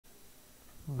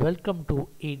Welcome to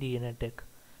Tech.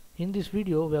 In this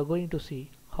video we are going to see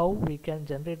how we can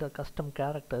generate a custom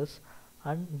characters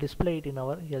and display it in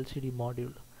our LCD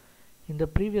module. In the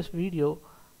previous video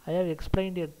I have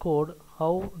explained a code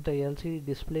how the LCD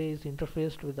display is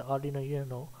interfaced with the Arduino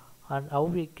Uno and how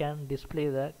we can display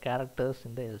the characters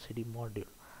in the LCD module.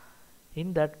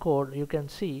 In that code you can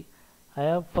see I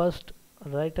have first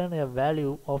written a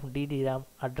value of DDRAM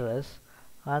address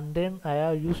and then I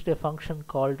have used a function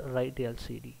called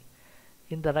writeLCD.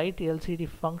 In the writeLCD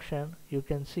function you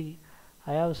can see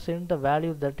I have sent the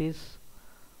value that is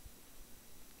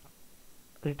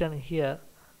written here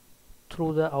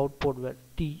through the output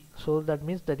T. So that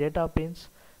means the data pins,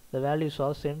 the values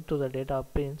are sent to the data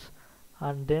pins,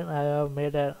 and then I have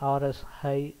made an RS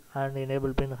high and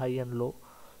enable pin high and low.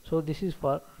 So this is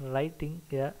for writing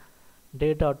a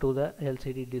data to the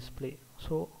LCD display.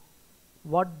 So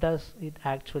what does it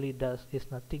actually does is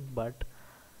nothing but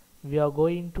we are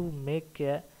going to make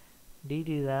a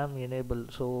DDRAM enable.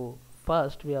 So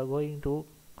first we are going to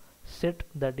set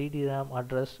the DDRAM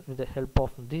address with the help of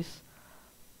this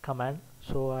command.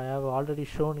 So I have already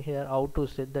shown here how to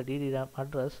set the DDRAM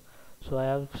address. So I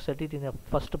have set it in a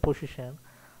first position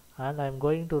and I am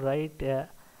going to write a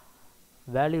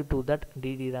value to that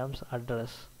DDRAM's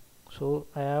address. So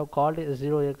I have called it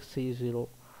 0xC0.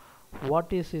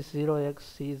 What is this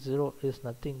 0xC0 is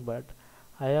nothing but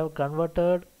I have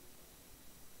converted.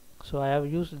 So I have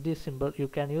used this symbol. You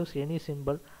can use any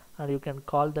symbol and you can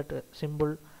call that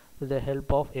symbol with the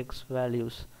help of X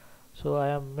values. So I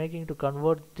am making to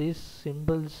convert these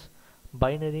symbols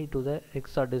binary to the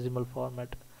hexadecimal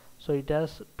format. So it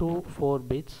has 4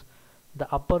 bits. The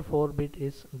upper 4 bit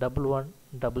is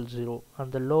 1100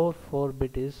 and the lower 4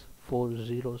 bit is 4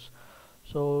 zeros.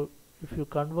 So if you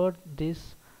convert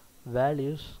these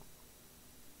values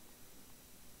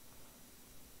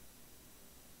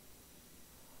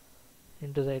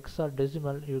into the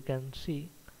hexadecimal, you can see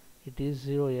it is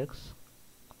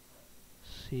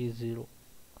 0xC0.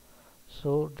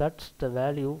 So that's the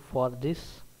value for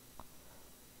this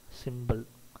symbol.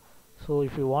 So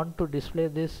if you want to display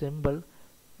this symbol,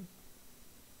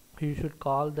 you should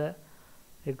call the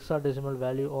hexadecimal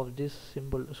value of this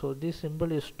symbol. So this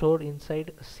symbol is stored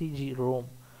inside CG-ROM.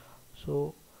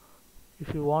 So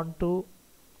if you want to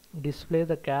display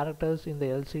the characters in the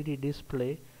LCD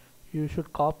display, you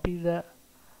should copy the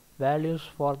values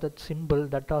for that symbol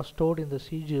that are stored in the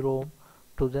CG-ROM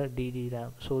to the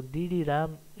DDRAM. So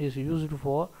DDRAM is used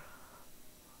for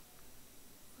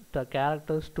the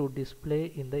characters to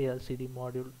display in the LCD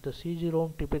module. The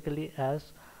CG-ROM typically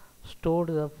has stored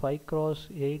the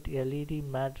 5x8 LED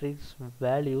matrix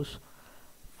values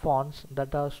fonts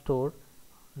that are stored,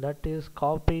 that is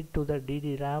copied to the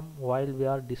DDRAM while we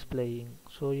are displaying.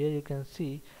 So here you can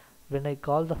see when I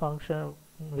call the function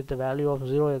with the value of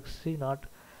 0xC0,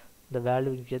 the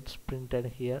value gets printed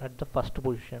here at the first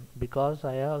position because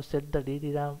I have set the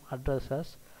DDRAM address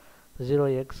as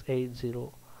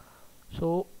 0x80.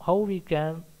 So how we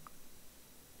can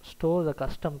store the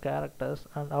custom characters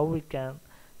and how we can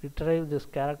retrieve these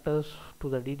characters to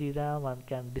the DDRAM and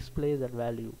can display that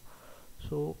value.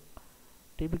 So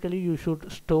typically you should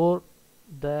store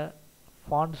the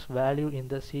font's value in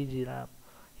the CG-RAM.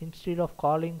 Instead of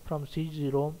calling from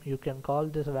CG-ROM, you can call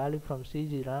this value from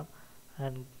CG-RAM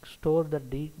and store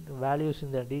the values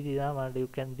in the DDRAM and you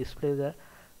can display the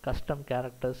custom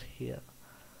characters here.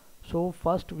 So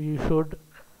first you should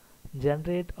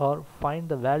generate or find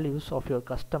the values of your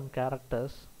custom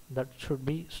characters that should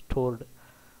be stored,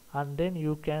 and then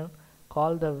you can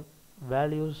call the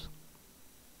values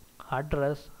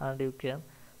address and you can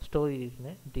store it in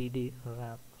a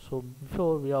DDRAM. So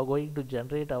before we are going to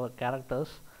generate our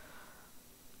characters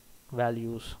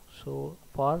values, so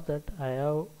for that I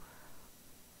have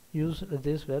used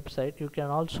this website. You can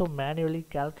also manually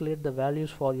calculate the values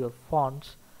for your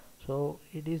fonts, so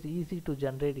it is easy to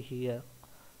generate here.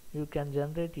 You can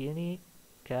generate any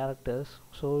characters.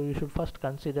 So you should first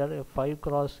consider a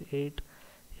 5x8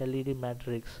 LED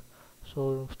matrix.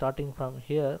 So starting from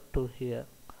here to here,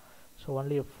 so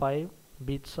only 5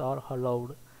 bits are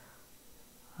allowed,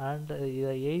 and the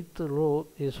 8th row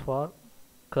is for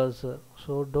cursor.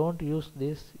 So don't use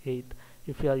this 8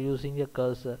 if you are using a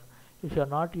cursor. If you are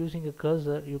not using a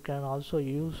cursor, you can also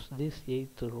use this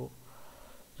 8th row.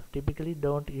 So typically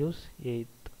don't use 8th.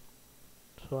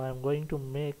 So I am going to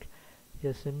make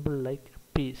a symbol like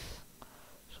piece.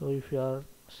 So if you are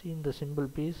seeing the symbol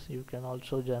piece, you can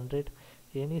also generate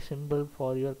any symbol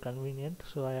for your convenience.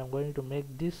 So I am going to make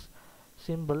this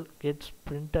symbol gets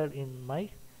printed in my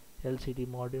LCD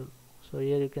module. So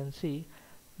here you can see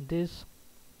this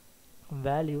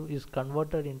value is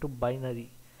converted into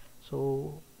binary.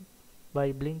 So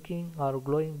by blinking or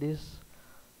glowing these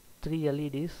 3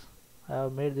 LEDs, I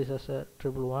have made this as a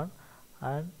 111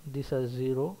 and this as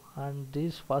 0, and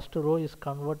this first row is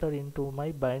converted into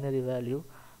my binary value,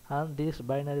 and this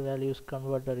binary value is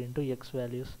converted into X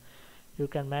values. You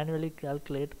can manually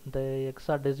calculate the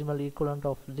hexadecimal equivalent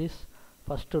of this.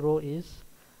 First row is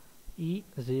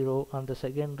E0 and the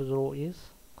second row is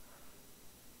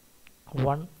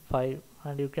 1 5,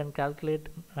 and you can calculate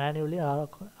manually,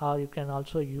 or you can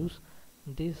also use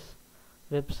this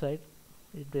website.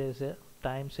 It is a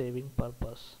time saving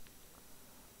purpose.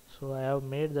 So I have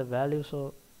made the values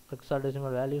of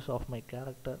hexadecimal values of my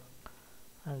character,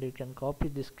 and you can copy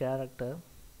this character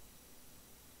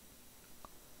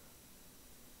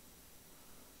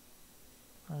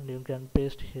and you can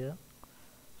paste here.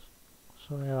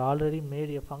 So I have already made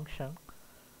a function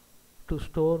to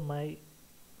store my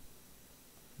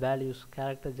values,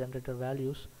 character generator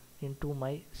values, into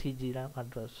my CGRAM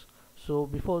address. So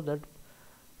before that,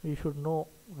 we should know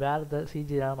where the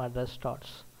CGRAM address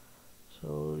starts.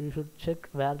 So you should check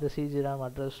where the CGRAM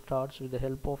address starts with the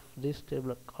help of this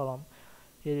table column.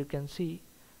 Here you can see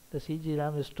the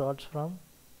CGRAM starts from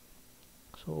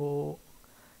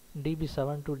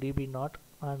DB7 to DB0,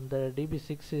 and the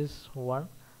DB6 is 1,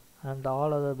 and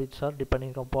all other bits are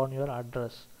depending upon your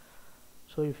address.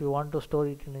 So if you want to store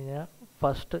it in a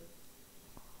first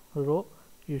row,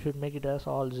 you should make it as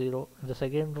all 0. In the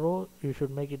second row, you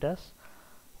should make it as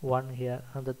 1 here,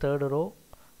 and the third row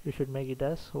you should make it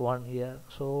as 1 here.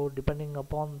 So depending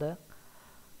upon the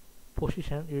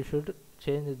position, you should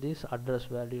change these address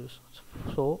values.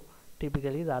 So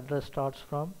typically the address starts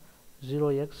from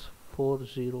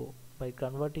 0x40. By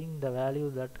converting the value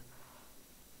that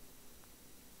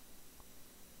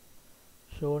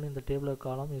shown in the tabular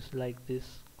column is like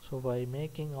this. So by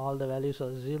making all the values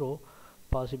as 0,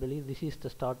 possibly this is the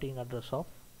starting address of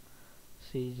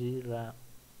CGRAM.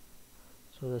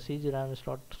 So the CGRAM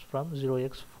starts from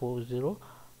 0x40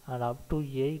 and up to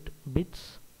 8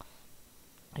 bits,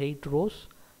 8 rows,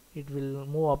 it will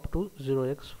move up to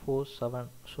 0x47.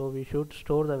 So we should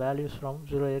store the values from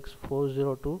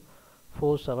 0x40 to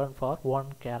 47 for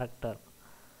one character.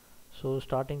 So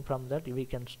starting from that, we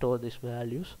can store these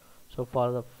values. So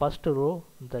for the first row,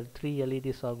 the 3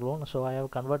 LEDs are glowing, so I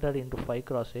have converted into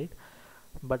 5x8,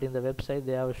 but in the website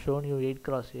they have shown you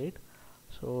 8x8.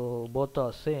 So both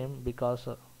are same because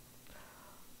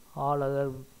all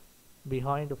other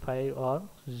behind 5 are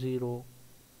 0.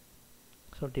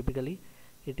 So typically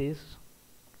it is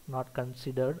not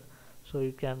considered, so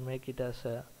you can make it as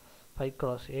a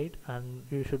 5x8, and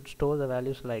you should store the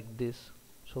values like this.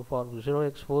 So for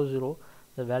 0x40,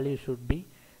 the value should be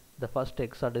the first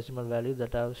hexadecimal value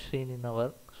that I have seen in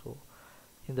our. So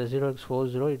in the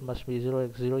 0x40, it must be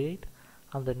 0x08,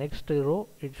 and the next row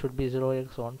it should be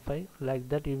 0x15. Like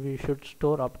that, we should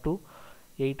store up to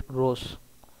 8 rows.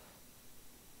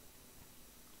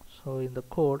 So in the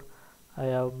code, I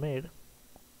have made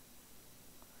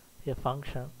a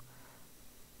function.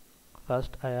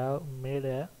 First, I have made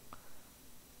a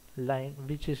line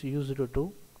which is used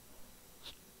to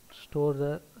store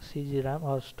the CGRAM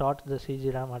or start the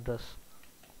CGRAM address,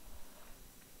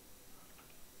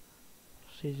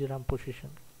 CGRAM position.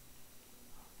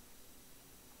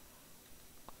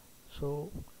 So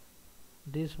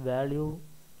this value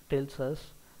tells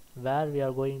us where we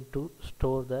are going to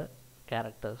store the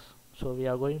characters. So we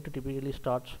are going to typically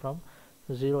start from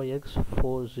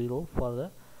 0x40 for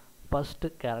the first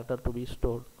character to be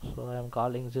stored. So I am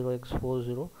calling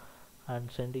 0x40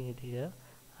 and sending it here,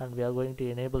 and we are going to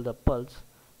enable the pulse.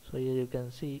 So here you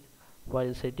can see,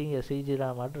 while setting a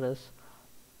CGRAM address,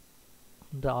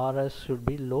 the RS should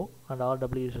be low and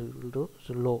RW is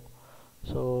low.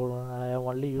 So I have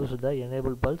only used the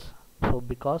enable pulse. So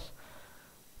because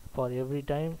for every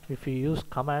time if you use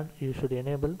command, you should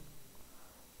enable.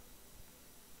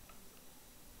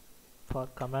 For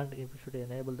command, you should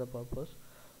enable the purpose.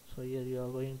 So here you are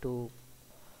going to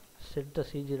set the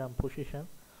CGRAM position.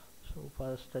 So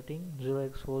for starting,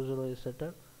 0x40 is set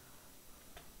at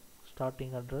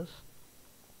starting address,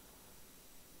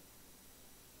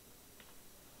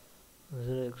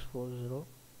 0x40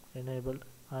 enabled,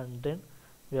 and then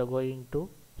we are going to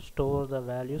store the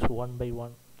values one by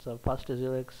one. So first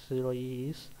 0x0e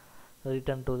is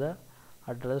returned to the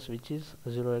address which is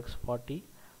 0x40,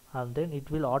 and then it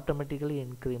will automatically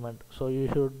increment. So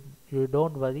you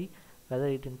don't worry whether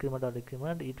it increment or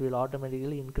decrement, it will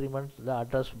automatically increment the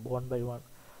address one by one.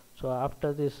 So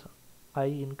after this I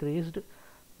increased,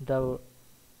 the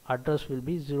address will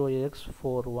be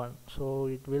 0x41, so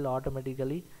it will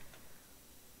automatically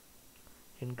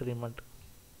increment.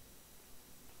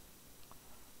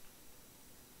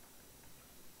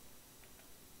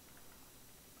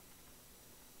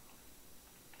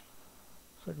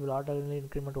 so it will automatically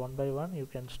increment one by one. You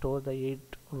can store the 8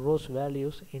 rows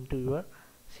values into your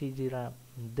CG RAM.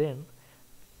 Then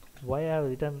why I have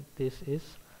written this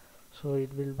is, so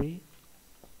it will be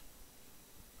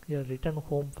a return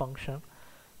home function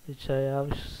which I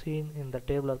have seen in the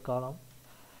tabular column.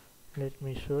 Let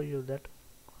me show you that.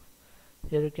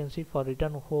 Here you can see for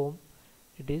return home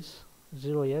it is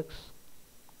 0x20,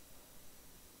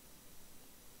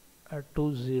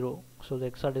 so the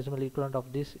hexadecimal equivalent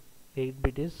of this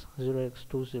 8-bit is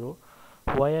 0x20.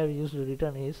 Why I have used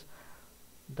return is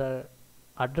the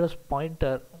address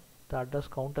pointer, the address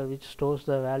counter which stores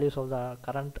the values of the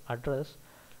current address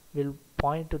will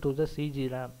point to the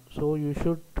CG RAM, so you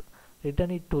should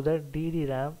return it to the DD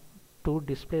RAM to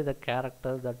display the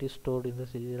character that is stored in the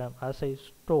CG RAM. As I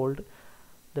told,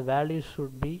 the values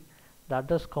should be, the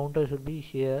address counter should be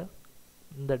here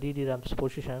in the DD RAM's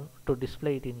position to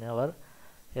display it in our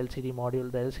LCD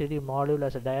module. The LCD module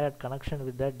has a direct connection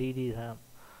with the DD RAM,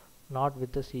 not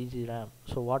with the CG RAM.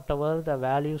 So whatever the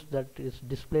values that is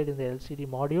displayed in the LCD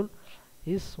module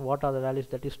is what are the values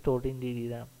that is stored in DD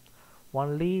RAM.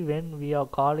 Only when we are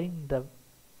calling, the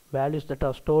values that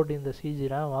are stored in the CG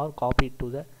RAM are copied to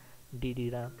the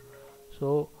DD RAM.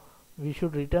 So we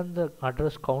should return the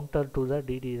address counter to the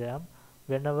DD RAM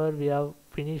whenever we have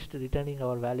finished returning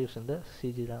our values in the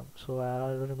CG RAM. So I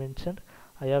already mentioned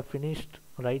I have finished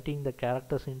writing the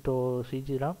characters into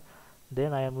CG RAM,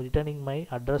 then I am returning my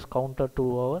address counter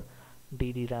to our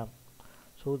DD RAM.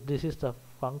 So this is the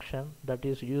function that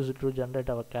is used to generate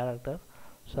our character.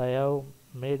 So I have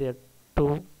made a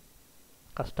 2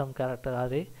 custom character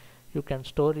array. You can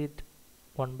store it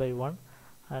one by one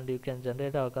and you can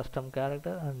generate our custom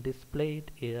character and display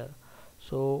it here.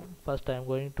 So first I am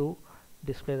going to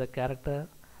display the character.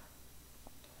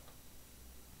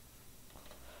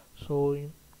 So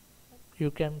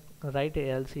you can write a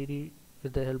LCD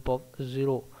with the help of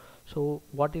 0. So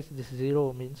what is this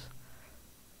 0 means?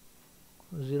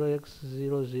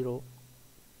 0x00.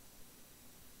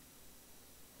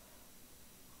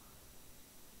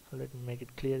 So let me make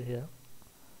it clear here.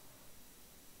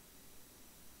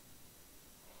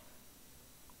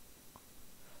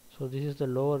 So this is the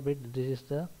lower bit, this is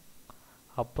the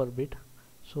upper bit.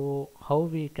 So how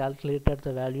we calculated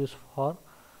the values for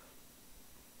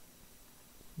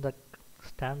the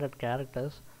standard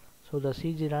characters? So the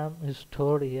CG RAM is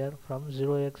stored here from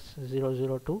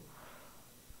 0x00 to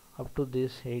up to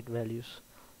these 8 values.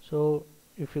 So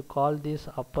if you call this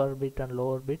upper bit and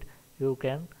lower bit, you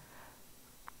can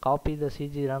copy the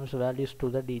CG RAM's values to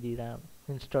the DD RAM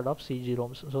instead of CG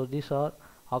ROMs. So these are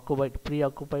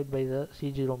pre-occupied by the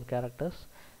CG ROM characters.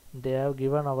 They have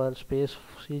given our space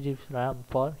CG RAM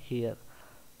for here.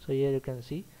 So here you can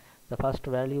see the first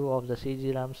value of the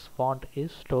CG RAM's font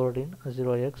is stored in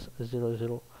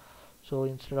 0x00. So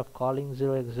instead of calling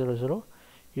 0x00,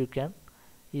 you can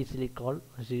easily call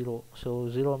 0. So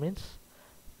 0 means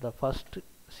the first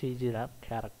CG RAM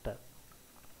character.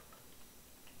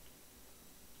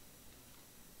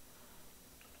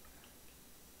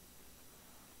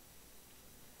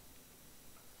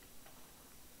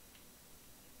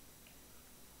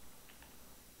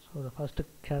 So the first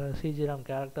CG RAM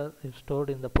character is stored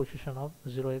in the position of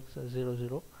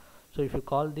 0x00. So if you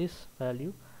call this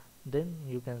value, then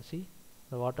you can see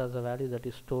what is the value that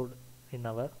is stored in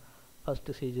our first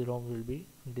CG ROM will be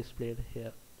displayed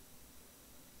here.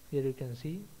 Here you can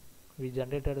see we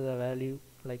generated the value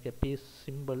like a piece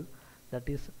symbol that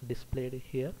is displayed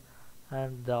here,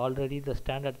 and already the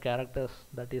standard characters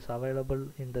that is available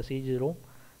in the CG ROM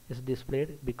is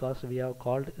displayed because we have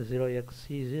called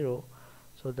 0xC0.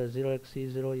 So the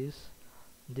 0xC0 is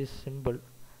this symbol.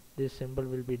 This symbol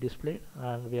will be displayed,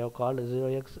 and we have called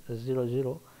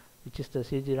 0x00, which is the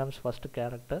CG RAM's first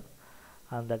character,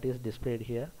 and that is displayed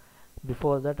here.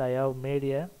 Before that I have made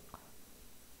a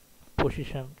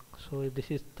position. So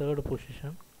this is third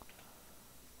position.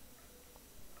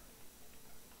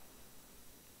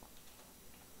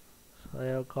 So I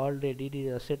have called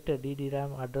set a DD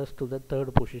RAM address to the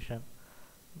third position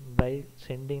by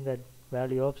sending that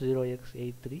value of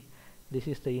 0x83. This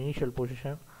is the initial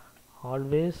position.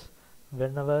 Always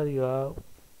whenever you have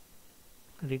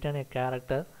written a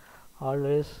character,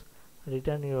 always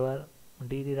return your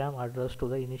DD RAM address to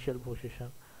the initial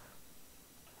position.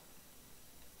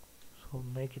 So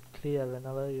make it clear,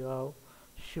 whenever you have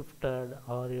shifted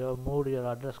or you have moved your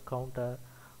address counter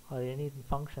or any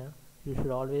function, you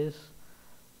should always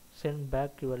send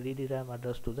back your DD RAM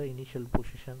address to the initial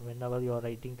position whenever you are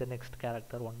writing the next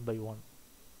character one by one.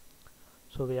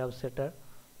 So we have set a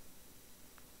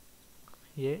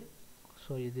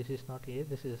so this is not A,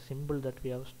 this is a symbol that we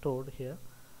have stored here.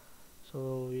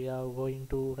 So we are going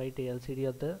to write a LCD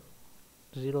of the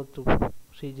 0th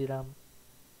CGRAM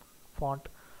font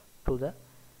to the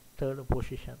third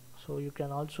position. So you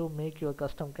can also make your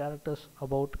custom characters.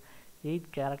 About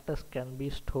 8 characters can be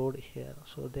stored here.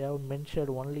 So they have mentioned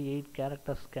only 8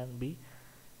 characters can be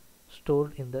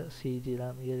stored in the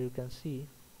CGRAM. Here you can see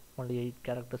only 8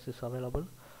 characters is available.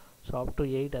 So up to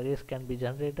 8 arrays can be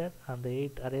generated, and the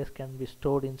 8 arrays can be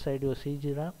stored inside your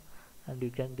CGRAM, and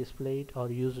you can display it or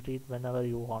use it whenever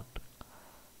you want.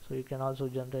 So you can also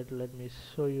generate, let me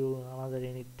show you another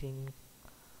anything.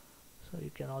 So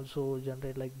you can also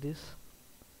generate like this,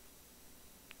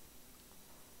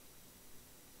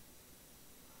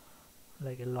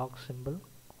 like a lock symbol,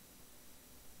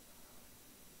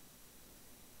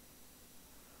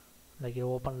 like a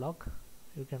open lock.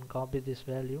 You can copy this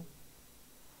value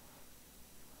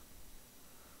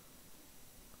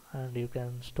and you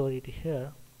can store it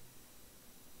here.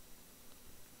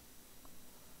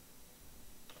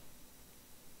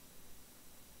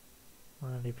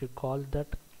 And if you call that,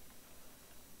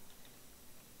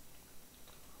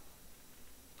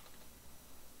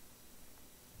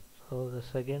 so the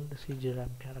second CGRAM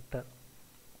character.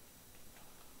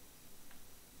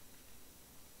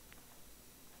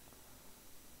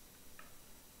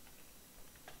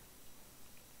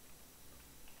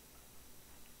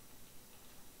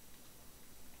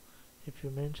 If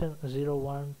you mention 0,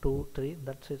 1, 2, 3,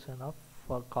 that's enough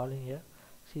for calling a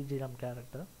CGRAM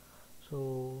character.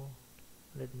 So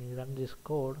let me run this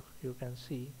code. You can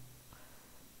see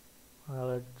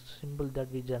our symbol that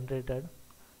we generated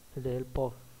with the help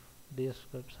of this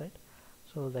website.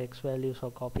 So the X values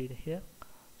are copied here.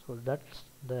 So that's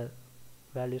the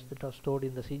values that are stored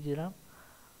in the CGRAM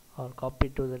are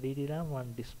copied to the DDRAM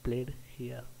and displayed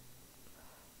here.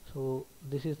 So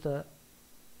this is the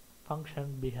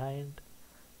function behind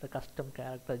the custom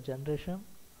character generation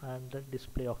and the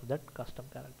display of that custom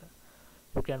character.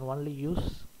 You can only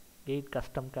use 8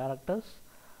 custom characters,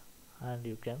 and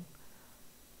you can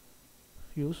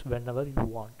use whenever you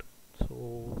want.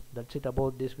 So that's it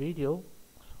about this video.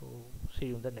 So see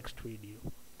you in the next video.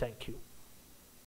 Thank you.